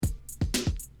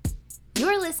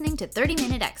listening to 30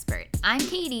 Minute Expert. I'm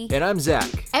Katie. And I'm Zach.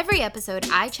 Every episode,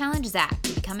 I challenge Zach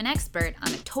to become an expert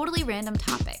on a totally random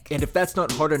topic. And if that's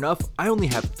not hard enough, I only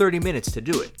have 30 minutes to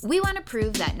do it. We want to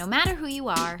prove that no matter who you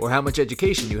are, or how much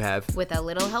education you have, with a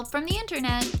little help from the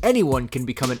internet, anyone can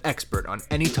become an expert on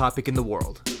any topic in the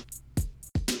world.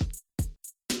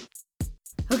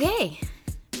 Okay.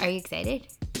 Are you excited?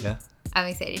 Yeah. I'm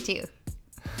excited too.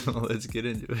 Well, let's get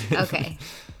into it. Okay.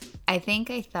 I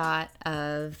think I thought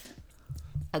of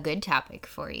a good topic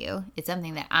for you. It's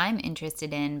something that I'm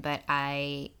interested in, but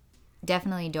I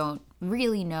definitely don't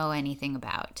really know anything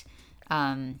about.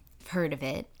 Heard of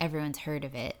it. Everyone's heard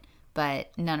of it,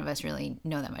 but none of us really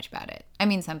know that much about it. I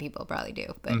mean, some people probably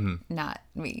do, but not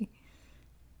me.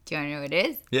 Do you want to know what it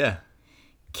is? Yeah.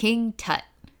 King Tut.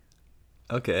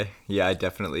 Okay. Yeah, I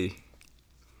think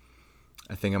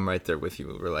I'm right there with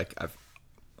you. We're like,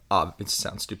 it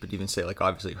sounds stupid to even say, like,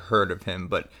 obviously heard of him,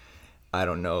 but I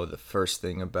don't know the first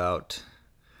thing about.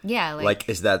 Yeah, like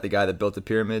is that the guy that built the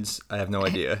pyramids? I have no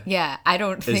idea. Yeah, I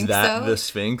don't think so. Is that the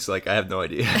Sphinx? Like, I have no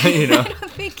idea, you know? I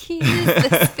don't think he is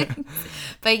the Sphinx.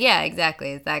 But yeah,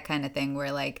 exactly. It's that kind of thing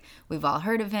where, like, we've all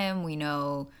heard of him. We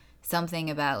know something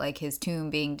about, like, his tomb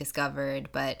being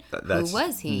discovered, but that's who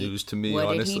was he? News to me, what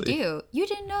honestly. What did he do? You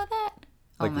didn't know that?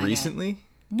 Like, recently? God.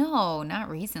 No, not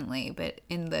recently, but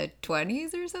in the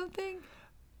 20s or something?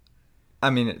 I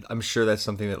mean, I'm sure that's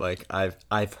something that, like,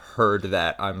 I've heard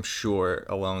that, I'm sure,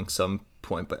 along some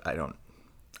point, but I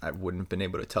wouldn't have been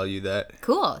able to tell you that.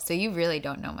 Cool. So you really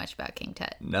don't know much about King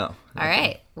Tut. No. All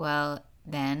right. Well,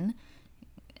 then,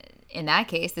 in that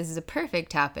case, this is a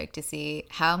perfect topic to see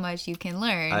how much you can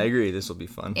learn. I agree. This will be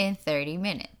fun. In 30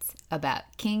 minutes about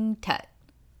King Tut.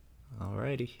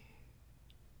 Alrighty.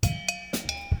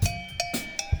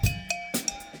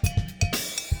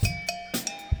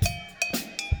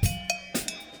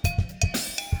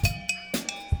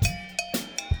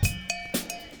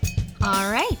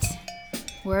 All right.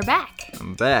 We're back.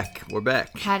 I'm back. We're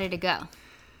back. How did it go?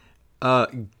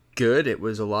 Good. It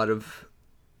was a lot of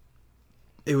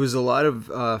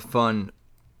fun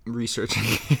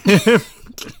researching.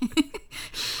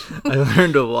 I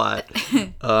learned a lot.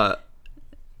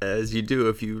 As you do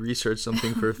if you research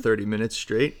something for 30 minutes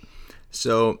straight.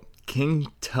 So, King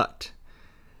Tut.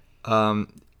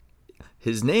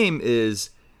 His name is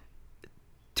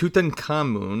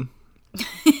Tutankhamun.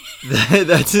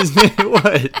 That's his name.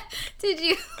 What? Did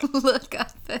you look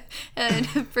up a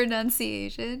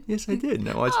pronunciation? Yes, I did. And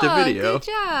I watched a video. Good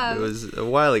job. It was a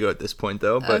while ago at this point,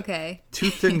 though. But okay.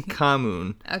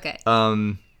 Tutankhamun. Okay.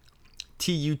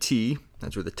 T-U-T.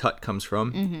 That's where the Tut comes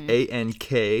from. Mm-hmm.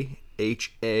 A-N-K-H-A-M-U-N.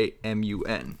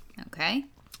 Okay.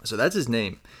 So that's his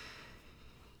name.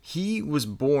 He was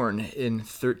born in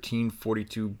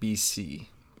 1342 BC.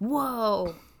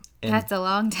 Whoa. That's a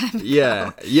long time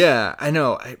ago. Yeah, I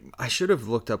know. I should have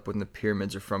looked up when the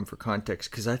pyramids are from for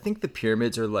context, because I think the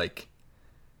pyramids are like,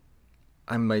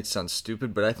 I might sound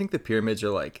stupid, but I think the pyramids are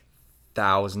like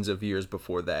thousands of years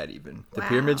before that even. The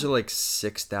pyramids are like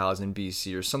 6,000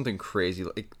 BC or something crazy.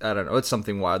 Like, I don't know. It's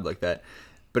something wild like that.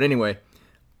 But anyway,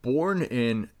 born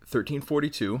in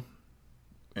 1342,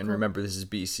 and remember this is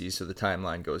BC, so the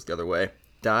timeline goes the other way.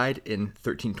 Died in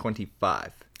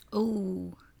 1325.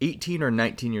 Ooh. 18 or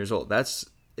 19 years old. That's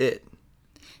it.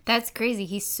 That's crazy.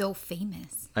 He's so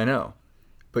famous. I know.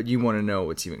 But you want to know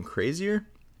what's even crazier?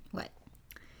 What?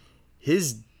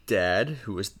 His dad,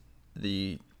 who was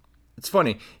it's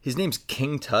funny, his name's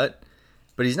King Tut,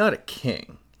 but he's not a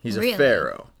king. He's a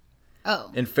pharaoh. Oh.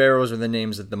 And pharaohs are the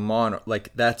names of the monarch. Like,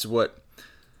 that's what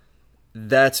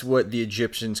the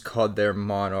Egyptians called their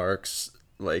monarchs.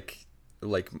 Like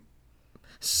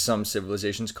some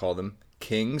civilizations call them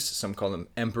kings, some call them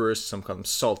emperors, some call them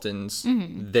sultans.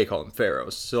 Mm-hmm. They call them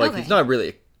pharaohs. So, like, he's not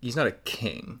a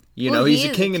king. You know, he's a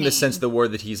king in the sense of the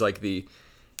word that he's like the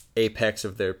apex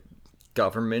of their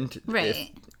government.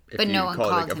 Right. But no one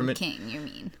called him king, you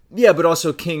mean? Yeah, but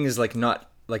also king is like not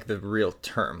like the real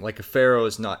term. Like, a pharaoh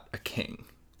is not a king.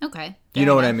 Okay. You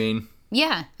know what I mean?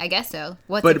 Yeah, I guess so.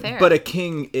 What's a pharaoh? But a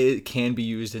king, it can be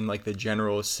used in like the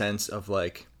general sense of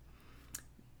like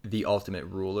the ultimate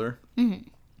ruler. Mm-hmm.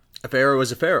 A pharaoh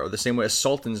is a pharaoh, the same way a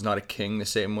sultan's not a king, the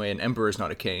same way an emperor's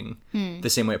not a king, the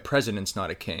same way a president's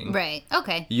not a king. Right,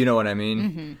 okay. You know what I mean?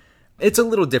 Mm-hmm. It's a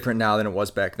little different now than it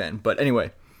was back then. But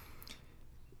anyway,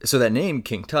 so that name,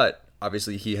 King Tut,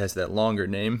 obviously he has that longer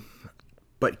name.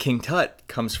 But King Tut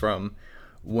comes from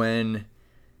when...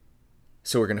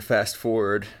 So we're going to fast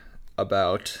forward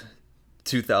about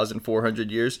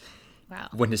 2,400 years. Wow.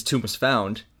 When his tomb was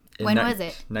found... When was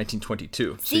it?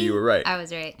 1922. See? So you were right. I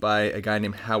was right. By a guy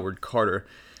named Howard Carter.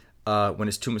 When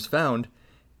his tomb was found,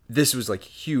 this was like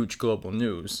huge global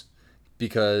news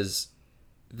because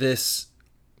this,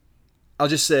 I'll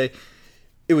just say,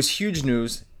 it was huge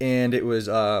news, and it was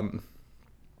everyone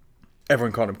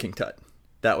called him King Tut.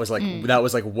 That was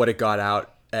like what it got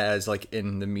out as, like,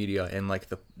 in the media, and like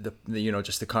the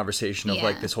just the conversation of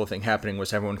like this whole thing happening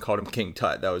was everyone called him King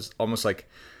Tut. That was almost like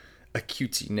a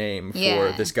cutesy name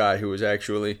for this guy who was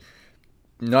actually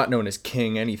not known as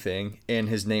King anything, and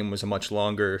his name was a much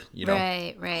longer,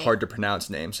 hard to pronounce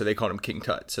name, so they called him King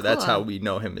Tut. So that's how we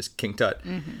know him as King Tut.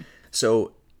 Mm-hmm.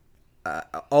 So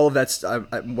all of that's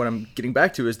what I'm getting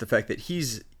back to is the fact that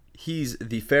he's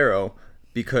the pharaoh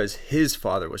because his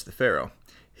father was the pharaoh.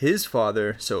 His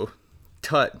father, so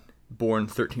Tut, born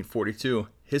 1342,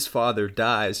 his father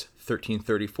dies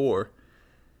 1334.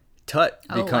 Tut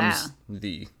becomes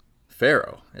the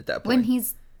pharaoh at that point. When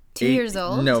he's 2 years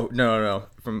old? No.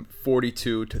 From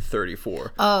 42 to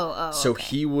 34. So okay.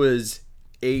 he was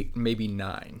 8, maybe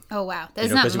 9. Oh, wow.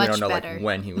 That's not much better. Because we don't know like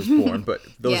when he was born, but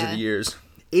those are the years.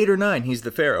 8 or 9, he's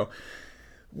the pharaoh,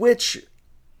 which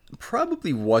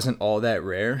probably wasn't all that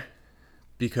rare,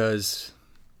 because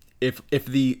if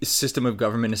the system of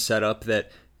government is set up that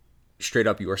straight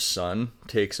up your son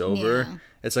takes over,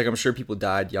 it's like, I'm sure people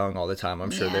died young all the time.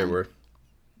 I'm sure there were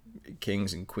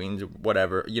kings and queens or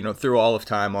whatever, through all of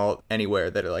time, anywhere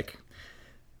that are like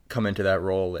come into that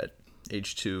role at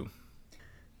age 2.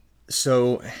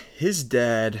 So his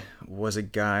dad was a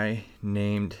guy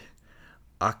named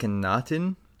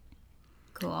Akhenaten.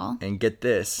 Cool. And get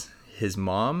this, his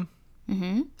mom,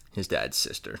 his dad's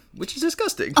sister, which is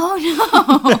disgusting. Oh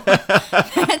no,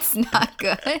 that's not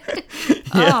good.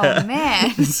 Oh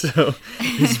man. So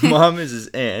his mom is his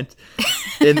aunt,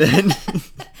 and then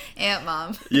Aunt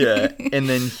Mom. And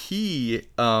then he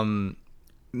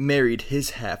married his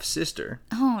half sister.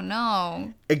 Oh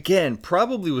no. Again,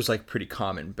 probably was like pretty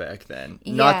common back then.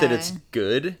 Not that it's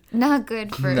good. Not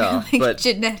good for but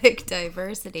genetic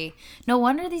diversity. No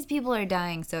wonder these people are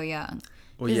dying so young.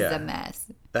 Well, this is a mess.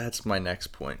 That's my next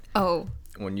point. Oh.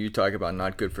 When you talk about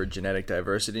not good for genetic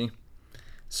diversity.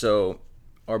 So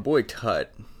our boy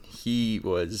Tut, he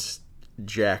was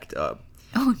jacked up.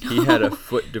 Oh no. He had a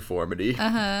foot deformity.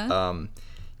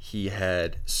 He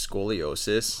had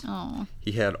scoliosis. Oh.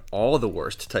 He had all the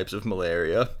worst types of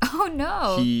malaria. Oh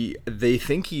no. They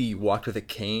think he walked with a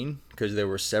cane because there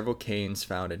were several canes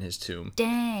found in his tomb.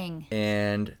 Dang.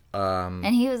 And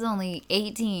he was only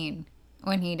 18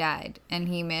 when he died, and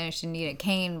he managed to need a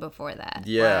cane before that.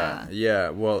 Yeah. Wow. Yeah.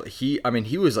 Well, he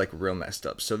was like real messed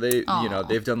up. So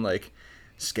they've done like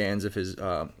scans of his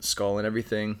skull and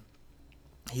everything.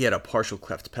 He had a partial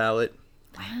cleft palate.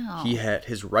 Wow.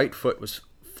 His right foot was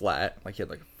flat, like he had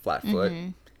like a flat foot.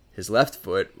 His left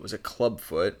foot was a club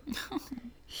foot.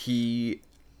 He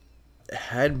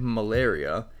had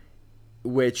malaria,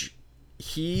 which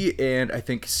he and I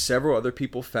think several other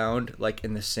people found like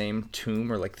in the same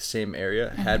tomb or like the same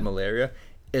area had malaria.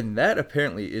 And that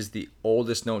apparently is the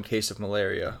oldest known case of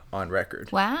malaria on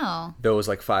record. Wow. Those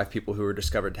like 5 people who were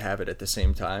discovered to have it at the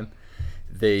same time.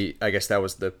 They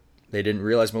didn't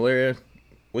realize malaria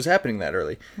was happening that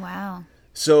early. Wow.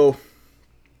 So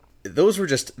those were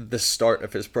just the start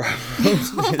of his problems.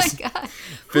 Oh my God.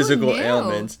 Physical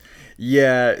ailments.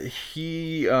 Yeah,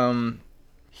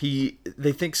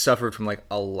 they think suffered from like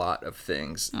a lot of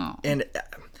things. Oh. And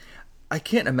I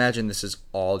can't imagine this is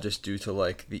all just due to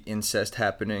like the incest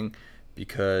happening,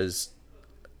 because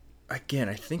again,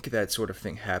 I think that sort of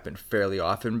thing happened fairly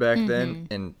often back then,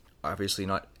 and obviously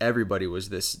not everybody was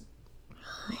this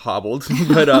hobbled,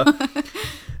 but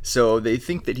so they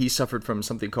think that he suffered from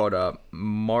something called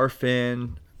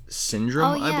Marfan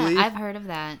syndrome. I believe I've heard of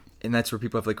that. And that's where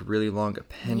people have like really long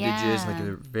appendages, like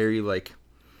they're very like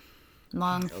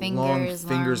long fingers,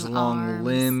 long arms,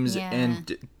 limbs,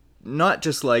 and not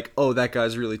just like, oh, that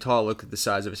guy's really tall, look at the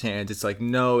size of his hands. It's like,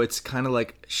 no, it's kind of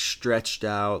like stretched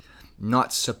out,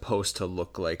 not supposed to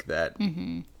look like that.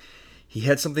 He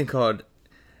had something called,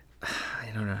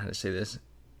 I don't know how to say this,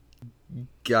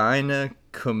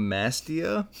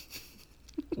 gynecomastia,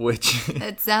 which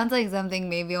it sounds like something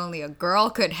maybe only a girl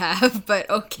could have, but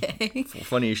okay.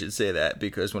 Funny you should say that,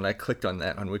 because when I clicked on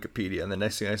that on Wikipedia, and the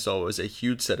next thing I saw was a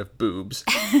huge set of boobs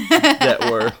that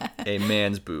were a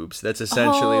man's boobs. That's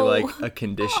essentially like a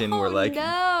condition where like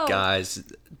guys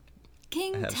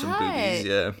King have Tut. some boobies.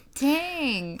 Yeah.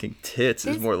 Dang. King Tits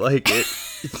is more like it.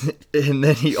 And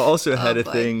then he also had a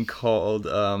thing called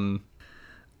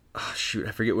I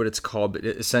forget what it's called, but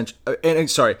essentially, and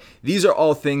sorry, these are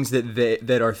all things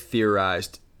that are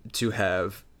theorized to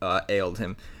have ailed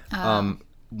him.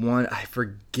 One, I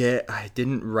forget, I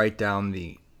didn't write down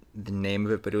the name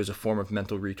of it, but it was a form of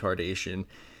mental retardation.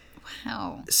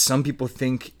 Wow. Some people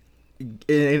think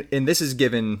and this is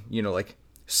given, like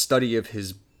study of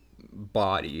his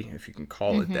body, if you can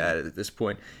call it that at this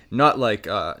point, not like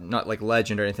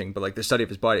legend or anything, but like the study of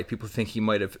his body. People think he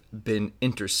might have been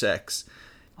intersex.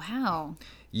 Wow.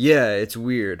 Yeah, it's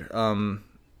weird.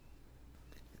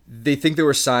 They think there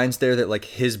were signs there that like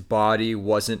his body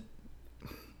wasn't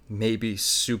maybe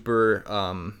super,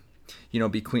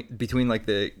 between like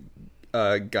the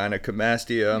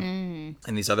gynecomastia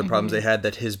and these other problems they had,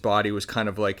 that his body was kind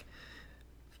of like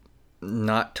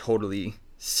not totally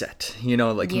set,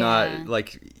 not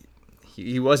like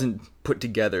he wasn't put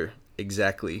together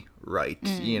exactly right,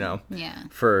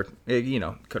 for,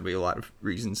 could be a lot of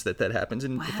reasons that happens,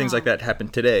 and things like that happen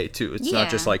today too. It's not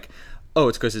just like, oh,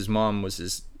 it's because his mom was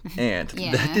his aunt.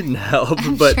 That didn't help.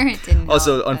 But sure it didn't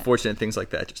also help, unfortunate things like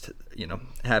that just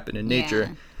happen in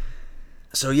nature.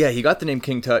 So he got the name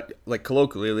King Tut like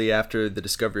colloquially after the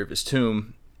discovery of his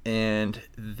tomb, and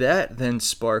that then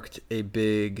sparked a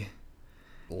big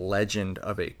legend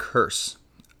of a curse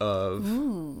of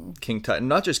King Tut. And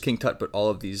not just King Tut, but all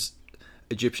of these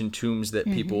Egyptian tombs that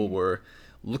people were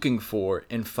looking for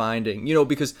and finding,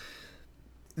 because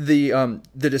the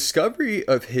discovery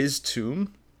of his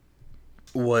tomb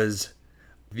was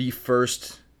the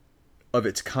first of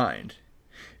its kind.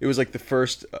 It was like the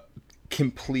first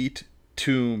complete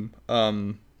tomb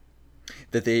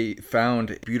that they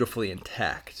found beautifully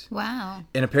intact. Wow.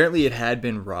 And apparently it had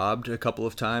been robbed a couple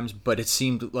of times, but it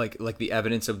seemed like the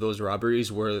evidence of those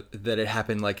robberies were that it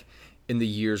happened like in the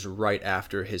years right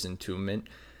after his entombment.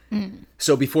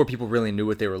 So before people really knew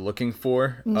what they were looking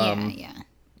for.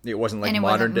 It wasn't like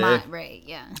modern day. Right,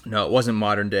 yeah. No, it wasn't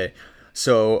modern day.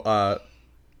 So,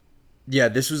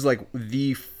 this was like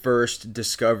the first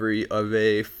discovery of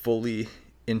a fully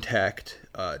intact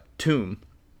tomb.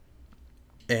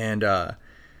 And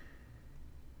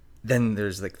then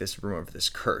there's like this rumor of this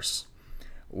curse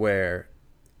where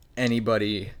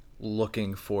anybody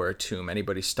looking for a tomb,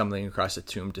 anybody stumbling across a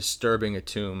tomb, disturbing a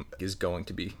tomb, is going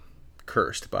to be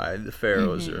cursed by the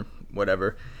pharaohs or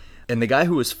whatever. And the guy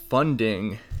who was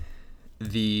funding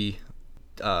the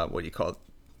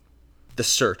the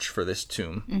search for this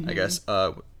tomb, I guess,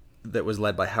 that was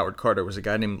led by Howard Carter, was a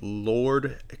guy named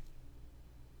Lord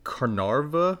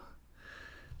Carnarvon.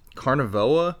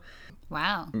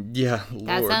 Wow. Yeah,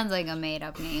 That Lord. sounds like a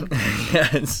made-up name.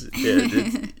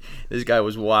 This guy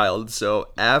was wild. So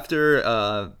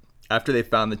after they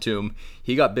found the tomb,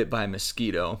 he got bit by a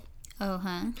mosquito. Oh,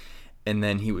 huh. And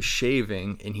then he was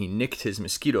shaving, and he nicked his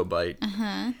mosquito bite.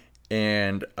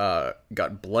 And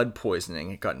got blood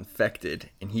poisoning. It got infected,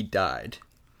 and he died.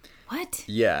 What?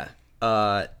 Yeah.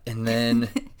 And then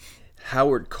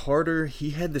Howard Carter, he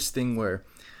had this thing where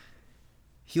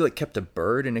he like kept a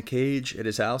bird in a cage at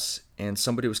his house, and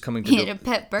somebody was coming to He had a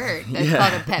pet bird. That's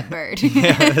called a pet bird.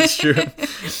 Yeah, that's true.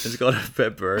 It's called a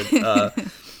pet bird.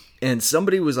 And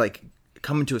somebody was like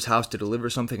coming to his house to deliver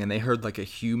something, and they heard like a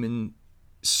human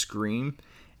scream,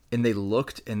 and they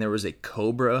looked, and there was a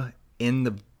cobra in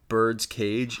the bird's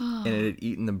cage, and it had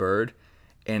eaten the bird.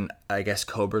 And I guess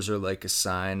cobras are like a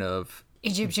sign of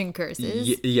Egyptian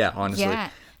curses. Yeah, honestly. Yeah.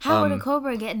 How would a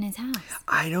cobra get in his house?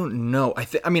 I don't know. I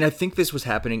think this was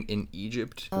happening in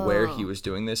Egypt where he was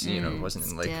doing this. It wasn't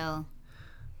in like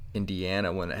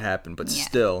Indiana when it happened, but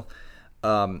still.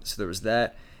 So there was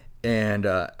that, and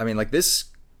this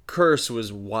curse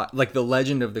was like the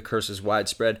legend of the curse is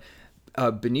widespread.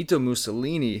 Benito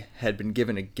Mussolini had been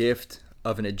given a gift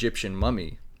of an Egyptian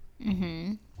mummy,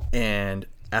 and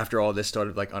after all this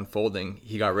started like unfolding,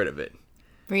 he got rid of it.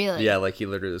 Really? Yeah, like he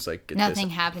literally was like... Nothing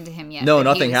happened to him yet. No,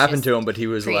 nothing happened to him, but he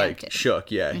was preempted. like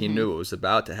shook. Yeah, he knew it was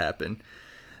about to happen.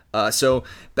 So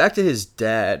back to his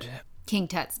dad. King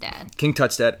Tut's dad. King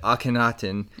Tut's dad,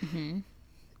 Akhenaten.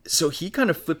 So he kind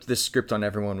of flipped the script on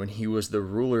everyone when he was the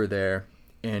ruler there,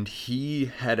 and he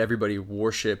had everybody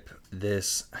worship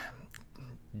this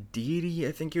deity,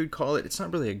 I think you would call it. It's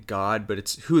not really a god, but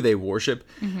it's who they worship,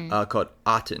 called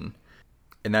Aten.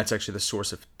 And that's actually the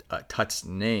source of Tut's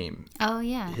name. Oh,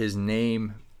 yeah. His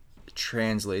name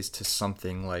translates to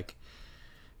something like...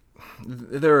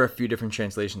 There are a few different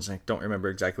translations. I don't remember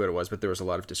exactly what it was, but there was a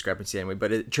lot of discrepancy anyway.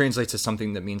 But it translates to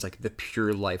something that means like the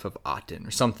pure life of Aten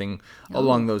or something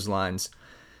along those lines.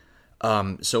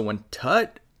 So when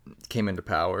Tut came into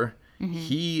power,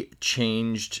 he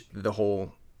changed the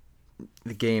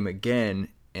game again,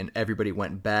 and everybody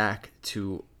went back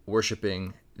to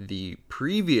worshiping the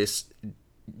previous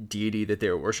deity that they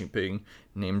were worshiping,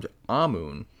 named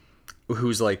Amun,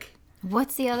 who's like...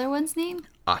 What's the other one's name?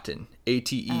 Aten.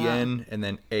 Aten, and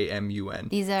then Amun.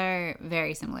 These are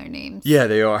very similar names. Yeah,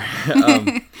 they are.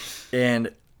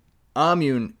 And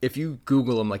Amun, if you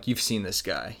Google him, like, you've seen this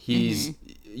guy. He's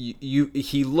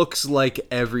he looks like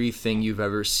everything you've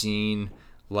ever seen,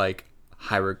 like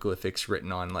hieroglyphics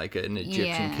written on like an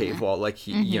Egyptian cave wall. Like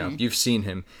you've seen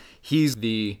him. He's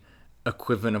the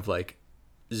equivalent of like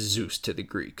Zeus to the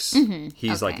Greeks.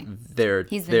 He's like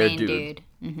He's the their main dude.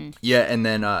 Yeah, and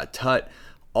then Tut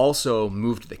also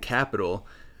moved the capital.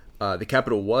 The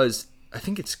capital was, I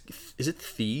think is it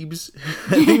Thebes?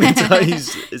 I think that's how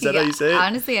is that how you say it?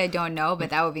 Honestly, I don't know, but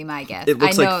that would be my guess. It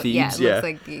looks I know, like Thebes. Yeah, it looks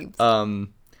like Thebes.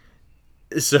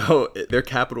 So their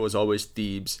capital was always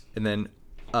Thebes, and then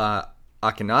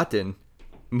Akhenaten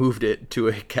moved it to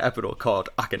a capital called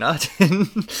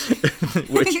Akhenaten,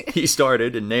 which he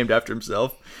started and named after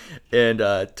himself. And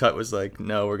Tut was like,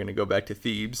 no, we're going to go back to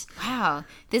Thebes. Wow.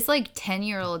 This like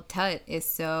 10-year-old Tut is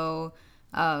so,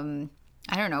 I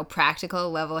don't know,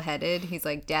 practical, level-headed. He's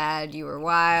like, Dad, you were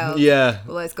wild. Yeah.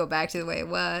 Well, let's go back to the way it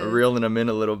was. Reeling him in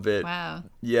a little bit. Wow.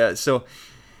 Yeah, so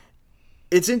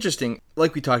it's interesting.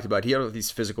 Like we talked about, he had all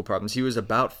these physical problems. He was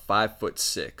about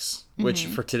 5'6", which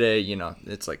for today,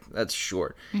 it's like, that's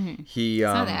short. He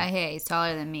It's not that, hey, he's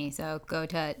taller than me, so go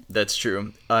Tut. That's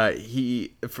true.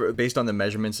 Based on the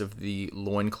measurements of the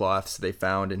loincloths they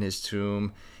found in his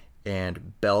tomb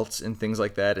and belts and things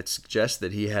like that, it suggests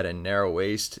that he had a narrow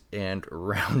waist and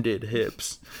rounded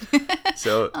hips.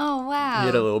 So Oh, wow. he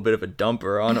had a little bit of a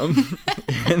dumper on him.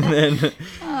 And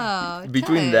then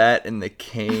between Tut. that and the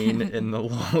cane and the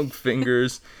long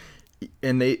fingers,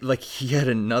 and he had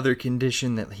another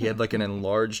condition that he had like an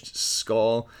enlarged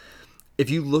skull. If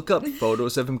you look up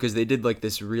photos of him, because they did like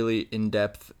this really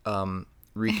in-depth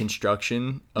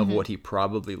reconstruction of what he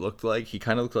probably looked like. He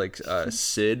kind of looked like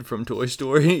Sid from Toy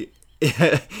Story.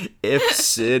 If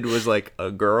Sid was like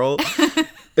a girl.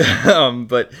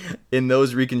 But in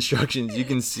those reconstructions, you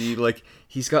can see like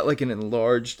he's got like an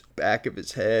enlarged back of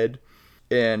his head,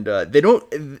 and they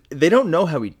don't know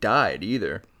how he died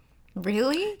either.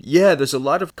 Really? Yeah, there's a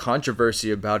lot of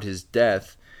controversy about his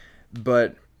death,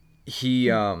 but he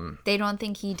They don't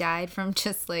think he died from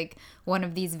just like one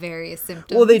of these various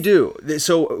symptoms? well, they do.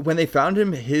 So when they found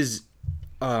him,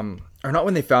 or not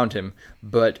when they found him,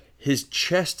 but his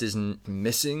chest is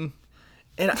missing.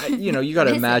 And you got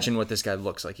to imagine what this guy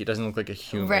looks like. He doesn't look like a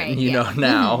human, Right,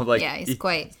 now. Like Yeah, he's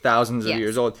quite... thousands of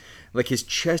years old. Like his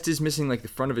chest is missing, like the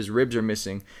front of his ribs are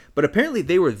missing. But apparently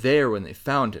they were there when they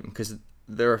found him, because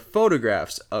there are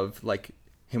photographs of like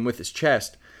him with his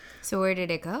chest. So where did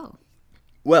it go?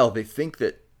 Well, they think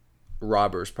that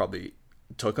robbers probably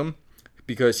took him,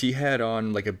 because he had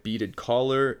on like a beaded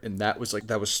collar, and that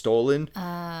was stolen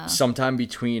sometime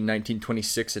between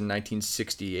 1926 and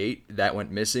 1968. That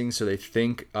went missing, so they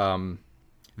think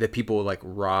that people like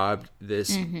robbed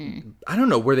this. I don't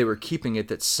know where they were keeping it.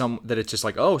 That it's just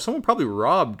like, oh, someone probably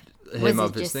robbed him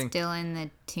of his thing. Was it just still in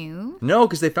the tomb? No,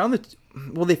 because they found the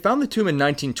tomb in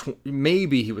 1920.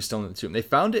 Maybe he was still in the tomb. They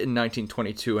found it in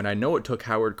 1922, and I know it took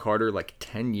Howard Carter like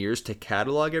 10 years to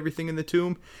catalog everything in the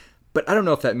tomb. But I don't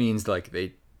know if that means like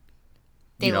they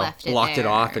left it blocked it there.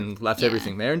 off and left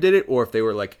everything there and did it, or if they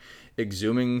were like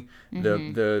exhuming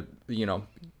the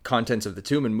contents of the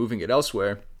tomb and moving it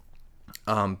elsewhere.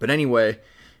 But anyway,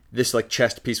 this like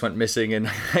chest piece went missing,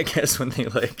 and I guess when they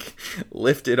like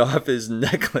lifted off his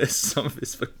necklace, some of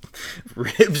his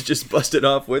ribs just busted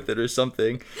off with it or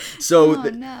something.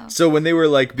 So so when they were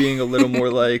like being a little more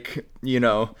like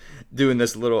doing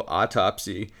this little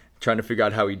autopsy, trying to figure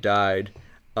out how he died,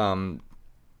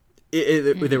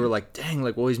 they were like, dang,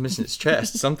 like, well, he's missing his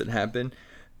chest. Something happened.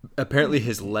 Apparently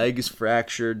his legs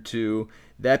fractured too.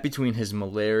 That, between his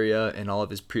malaria and all of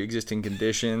his pre-existing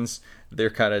conditions,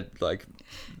 they're kind of like,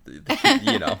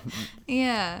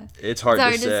 Yeah. it's hard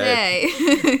to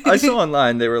say. I saw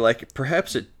online, they were like,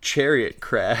 perhaps a chariot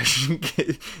crash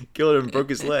killed him and broke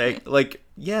his leg. Like,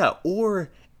 yeah,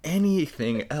 or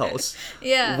anything else.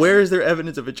 Yeah. Where is there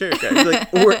evidence of a chariot crash?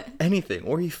 Like, or anything.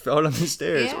 Or he fell down the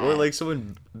stairs. Yeah. Or like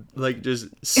someone like just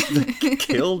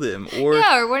killed him. Or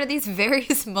or one of these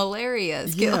various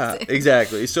malarias killed him.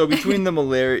 Exactly. So between the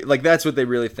malaria, like that's what they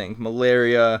really think.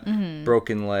 Malaria,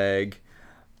 broken leg,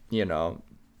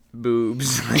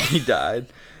 boobs, like he died.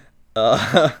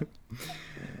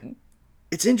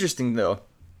 It's interesting though.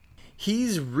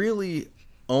 He's really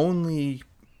only...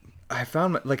 I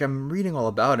found I'm reading all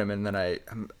about him, and then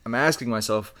I'm asking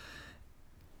myself,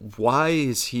 why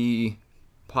is he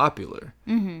popular?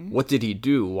 What did he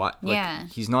do? Why?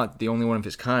 He's not the only one of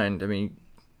his kind. I mean,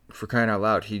 for crying out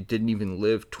loud, he didn't even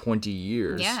live 20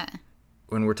 years. Yeah.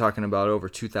 When we're talking about over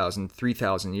 2,000,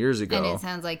 3,000 years ago. And it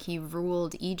sounds like he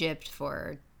ruled Egypt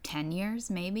for 10 years,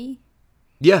 maybe?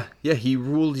 Yeah, he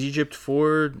ruled Egypt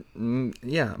for,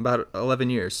 about 11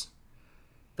 years.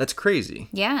 That's crazy.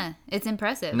 Yeah, it's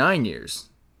impressive. 9 years.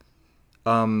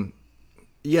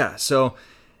 Yeah, so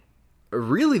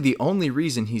really the only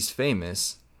reason he's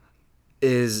famous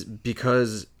is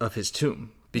because of his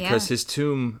tomb. Because Yeah. his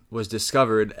tomb was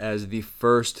discovered as the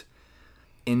first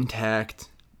intact,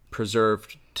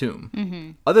 preserved tomb.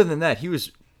 Mm-hmm. Other than that,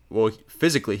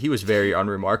 physically, he was very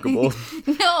unremarkable.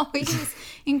 No, he's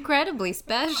incredibly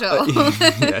special.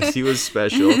 Yes, he was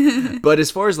special. But as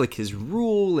far as like his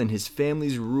rule and his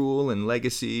family's rule and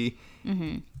legacy,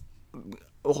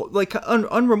 like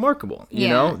unremarkable, you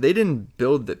Yeah. know? They didn't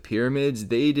build the pyramids.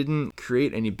 They didn't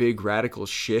create any big radical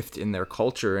shift in their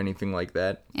culture or anything like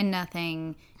that. And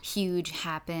nothing huge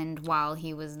happened while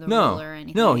he was the No, ruler or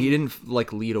anything. no, he didn't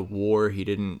like lead a war. He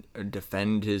didn't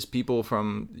defend his people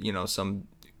from, some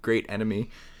great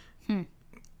enemy.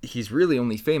 He's really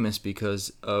only famous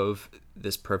because of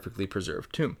this perfectly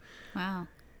preserved tomb. Wow.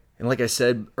 And like I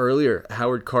said earlier,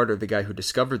 Howard Carter, the guy who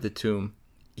discovered the tomb,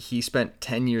 he spent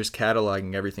 10 years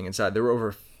cataloging everything inside. There were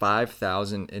over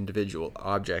 5,000 individual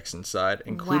objects inside,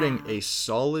 including Wow. a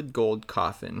solid gold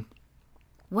coffin.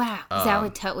 Wow. Is that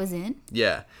what Tut was in?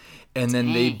 Yeah. And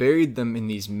then they Dang. buried them in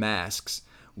these masks,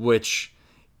 which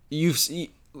you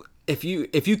see, if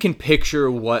you can picture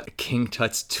what King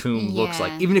Tut's tomb looks Yeah.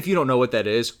 like, even if you don't know what that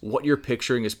is, what you're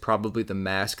picturing is probably the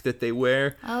mask that they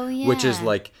wear. Oh, yeah. Which is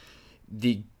like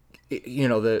the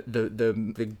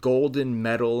the golden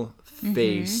metal Mm-hmm.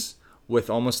 face with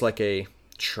almost like a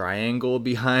triangle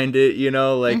behind it,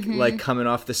 like coming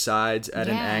off the sides at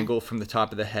an Mm-hmm. Yeah. angle from the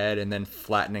top of the head and then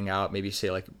flattening out, maybe say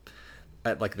like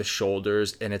at like the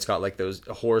shoulders, and it's got like those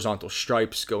horizontal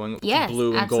stripes going, Yes,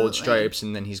 blue and gold absolutely. stripes,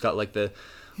 and then he's got like the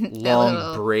long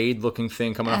little- braid looking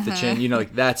thing coming off the chin.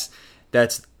 Like that's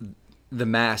the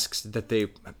masks that they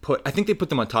put. I think they put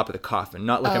them on top of the coffin,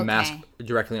 not like a mask Okay.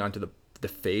 directly onto the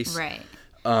face. Right.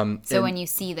 So and- when you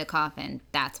see the coffin,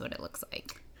 that's what it looks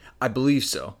like. I believe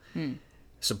so.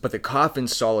 So, but the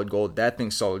coffin's solid gold. That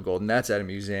thing's solid gold, and that's at a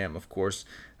museum, of course.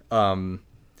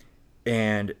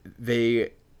 And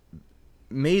they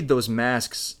made those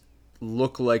masks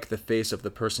look like the face of the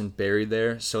person buried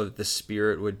there, so that the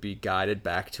spirit would be guided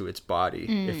back to its body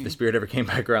if the spirit ever came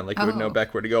back around. Like it would know Oh.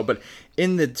 back where to go. But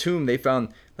in the tomb, they found,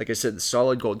 like I said, the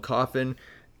solid gold coffin.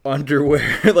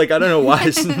 Underwear, like I don't know why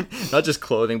it's not just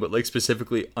clothing, but like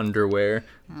specifically underwear,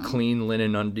 clean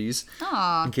linen undies.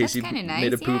 Oh, In case that's you kind of nice.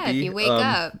 made a Yeah, if poopy, you wake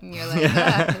up and you're like,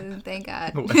 oh, thank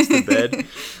God. What's the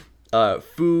bed?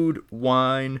 Food,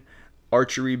 wine,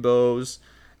 archery bows,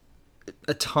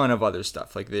 a ton of other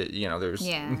stuff. Like there's,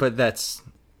 Yeah. but that's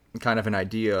kind of an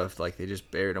idea of like they just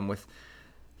buried him with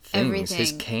things,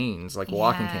 his Everything. canes, like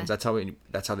walking Yeah. canes. That's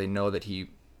how they know that he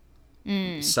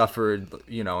suffered,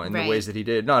 in the Right. ways that he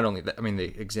did. Not only that, I mean, they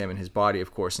examine his body,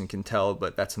 of course, and can tell,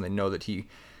 but that's how they know that he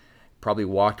probably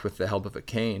walked with the help of a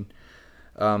cane.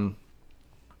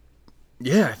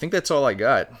 Yeah, I think that's all I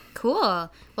got. Cool.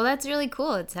 Well, that's really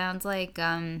cool. It sounds like,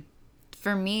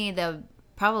 for me,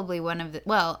 probably one of the,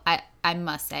 well, I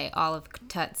must say all of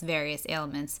Tut's various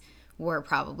ailments were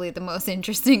probably the most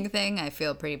interesting thing. I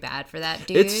feel pretty bad for that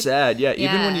dude. It's sad, yeah.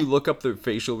 Even when Yeah. you look up the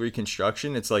facial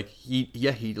reconstruction, it's like he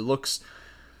looks.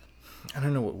 I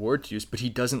don't know what word to use, but he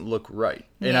doesn't look right.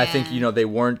 And I think Yeah. they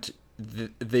weren't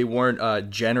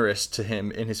generous to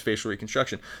him in his facial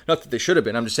reconstruction. Not that they should have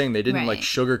been. I'm just saying they didn't like Right.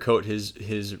 sugarcoat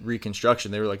his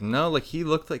reconstruction. They were like, no, like he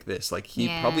looked like this. Like he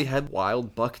Yeah. probably had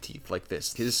wild buck teeth like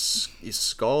this. His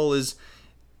skull is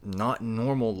not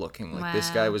normal looking. Like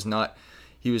this guy Wow. was not.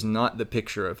 He was not the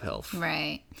picture of health.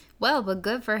 Right. Well, but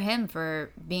good for him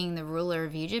for being the ruler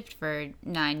of Egypt for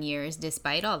 9 years,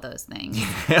 despite all those things.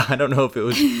 I don't know if it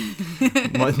was,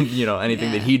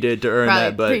 anything that he did to earn Probably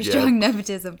that, but pretty yeah. strong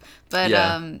nepotism. But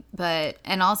Yeah.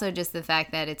 and also just the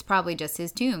fact that it's probably just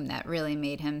his tomb that really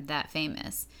made him that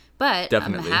famous. But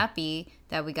Definitely. I'm happy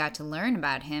that we got to learn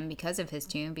about him because of his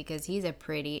tomb, because he's a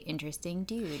pretty interesting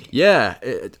dude. Yeah,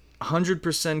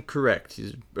 100% correct.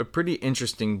 He's a pretty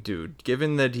interesting dude,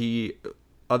 given that he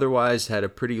otherwise had a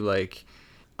pretty,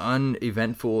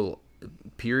 uneventful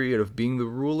period of being the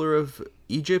ruler of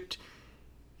Egypt.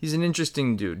 He's an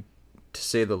interesting dude, to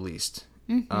say the least.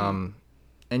 And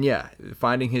yeah,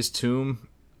 finding his tomb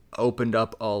opened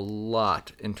up a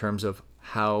lot in terms of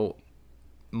how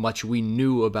much we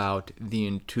knew about the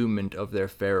entombment of their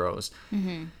pharaohs.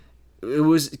 It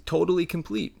was totally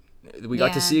complete. We got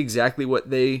to Yeah. see exactly what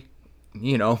they,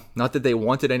 not that they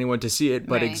wanted anyone to see it,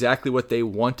 but Right. exactly what they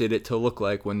wanted it to look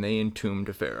like when they entombed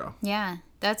a pharaoh. Yeah,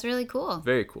 that's really cool.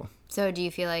 Very cool. So do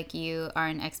you feel like you are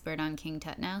an expert on King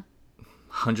Tut now?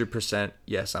 100%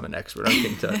 yes, I'm an expert on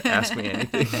King Tut. Ask me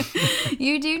anything.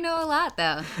 You do know a lot,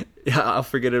 though. Yeah, I'll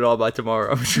forget it all by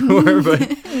tomorrow, I'm sure. But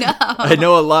No. I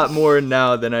know a lot more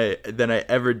now than I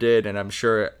ever did, and I'm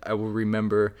sure I will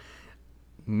remember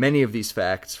many of these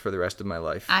facts for the rest of my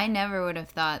life. I never would have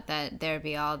thought that there'd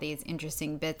be all these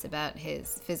interesting bits about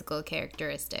his physical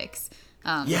characteristics.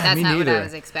 Yeah, that's me not neither. what I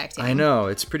was expecting. I know,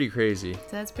 it's pretty crazy. So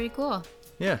that's pretty cool.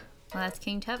 Yeah, Well, that's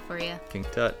King Tut for you. King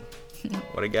Tut.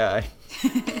 What a guy.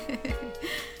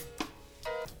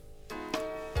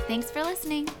 Thanks for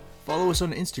listening. Follow us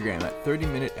on Instagram at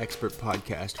 30-Minute Expert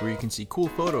Podcast, where you can see cool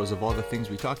photos of all the things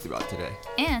we talked about today.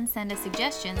 And send us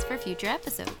suggestions for future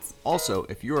episodes. Also,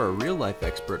 if you're a real-life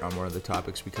expert on one of the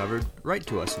topics we covered, write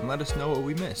to us and let us know what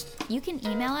we missed. You can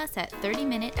email us at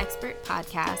 30-Minute Expert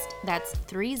Podcast. That's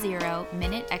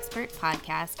 30-Minute Expert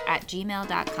Podcast at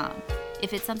gmail.com.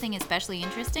 If it's something especially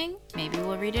interesting, maybe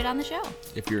we'll read it on the show.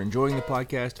 If you're enjoying the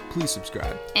podcast, please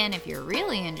subscribe. And if you're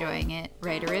really enjoying it,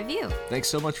 write a review. Thanks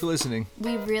so much for listening.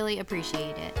 We really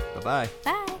appreciate it. Bye-bye.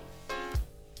 Bye.